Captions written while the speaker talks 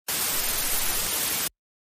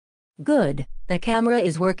Good, the camera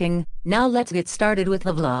is working. Now let's get started with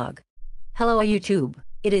the vlog. Hello YouTube,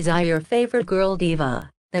 it is I, your favorite girl diva,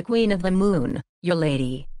 the queen of the moon, your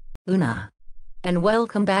lady, Luna. And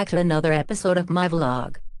welcome back to another episode of my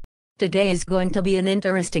vlog. Today is going to be an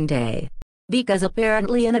interesting day, because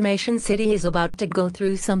apparently Animation City is about to go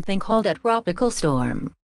through something called a tropical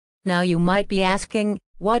storm. Now you might be asking,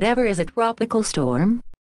 whatever is a tropical storm?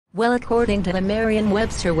 Well, according to the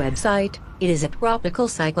Merriam-Webster website, it is a tropical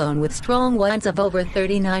cyclone with strong winds of over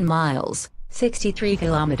 39 miles, 63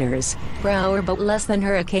 kilometers per hour, but less than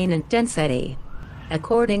hurricane intensity.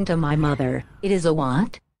 According to my mother, it is a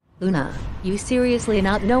what? Luna, you seriously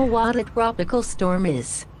not know what a tropical storm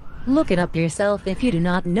is? Look it up yourself if you do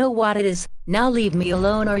not know what it is. Now leave me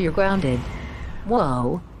alone or you're grounded.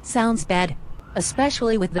 Whoa, sounds bad.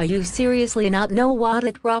 Especially with the you seriously not know what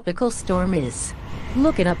a tropical storm is.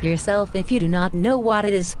 Look it up yourself if you do not know what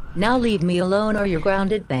it is. Now leave me alone or you're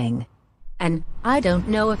grounded thing. And, I don't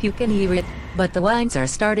know if you can hear it, but the winds are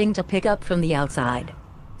starting to pick up from the outside.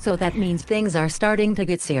 So that means things are starting to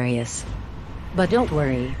get serious. But don't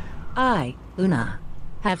worry. I, Luna,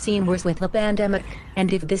 have seen worse with the pandemic,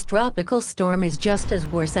 and if this tropical storm is just as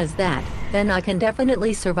worse as that, then I can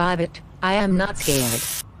definitely survive it. I am not scared.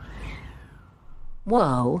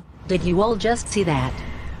 Whoa, did you all just see that?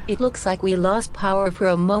 It looks like we lost power for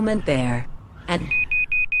a moment there. And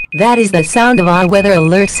that is the sound of our weather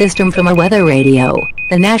alert system from our weather radio.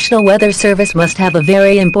 The National Weather Service must have a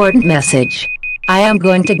very important message. I am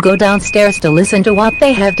going to go downstairs to listen to what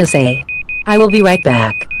they have to say. I will be right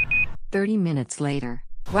back. 30 minutes later.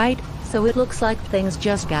 Right, so it looks like things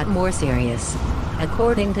just got more serious.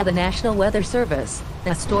 According to the National Weather Service,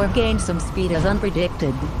 the storm gained some speed as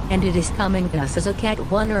unpredicted, and it is coming to us as a Cat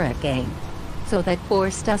 1 hurricane. So that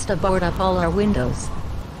forced us to board up all our windows.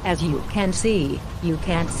 As you can see, you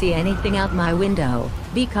can't see anything out my window,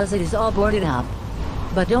 because it is all boarded up.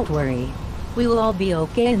 But don't worry. We will all be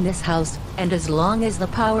okay in this house, and as long as the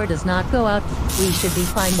power does not go out, we should be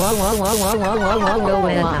fine.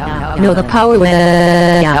 No, the power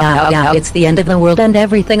went out. It's the end of the world and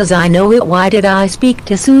everything as I know it. Why did I speak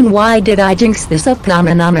too soon? Why did I jinx this up?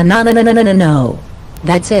 No.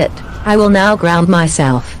 That's it. I will now ground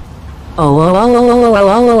myself. Luna,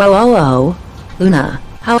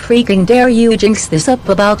 how freaking dare you jinx this up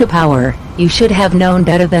about the power? You should have known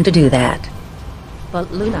better than to do that.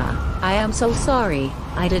 But Luna, I am so sorry.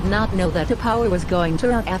 I did not know that the power was going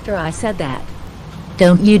to out after I said that.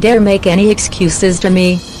 Don't you dare make any excuses to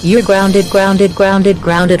me. You're grounded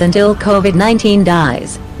until COVID-19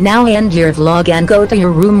 dies. Now end your vlog and go to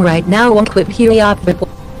your room right now. Won't quit here.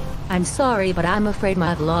 I'm sorry, but I'm afraid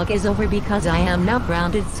my vlog is over because I am now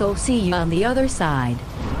grounded, so see you on the other side.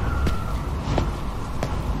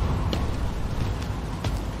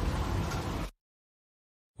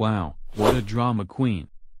 Wow, what a drama queen.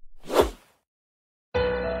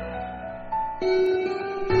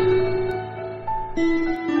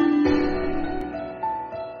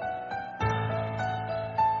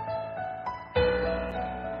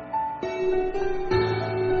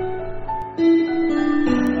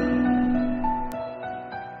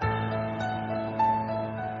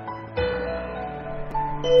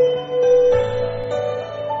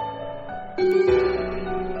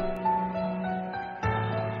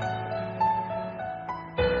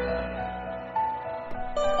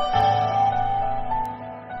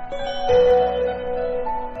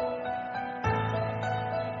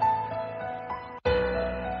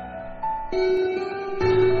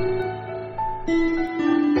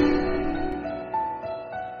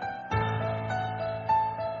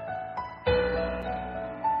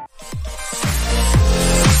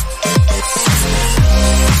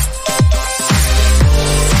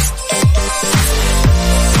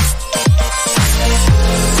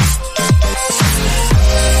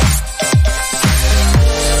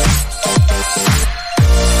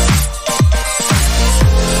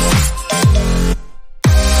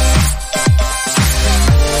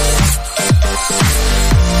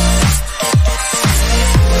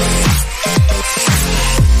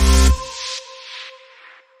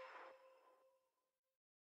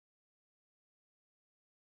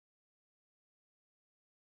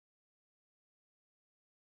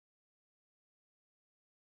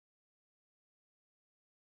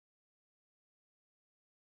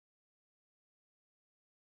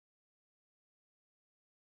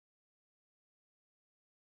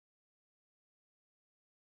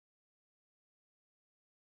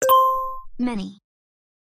 Many.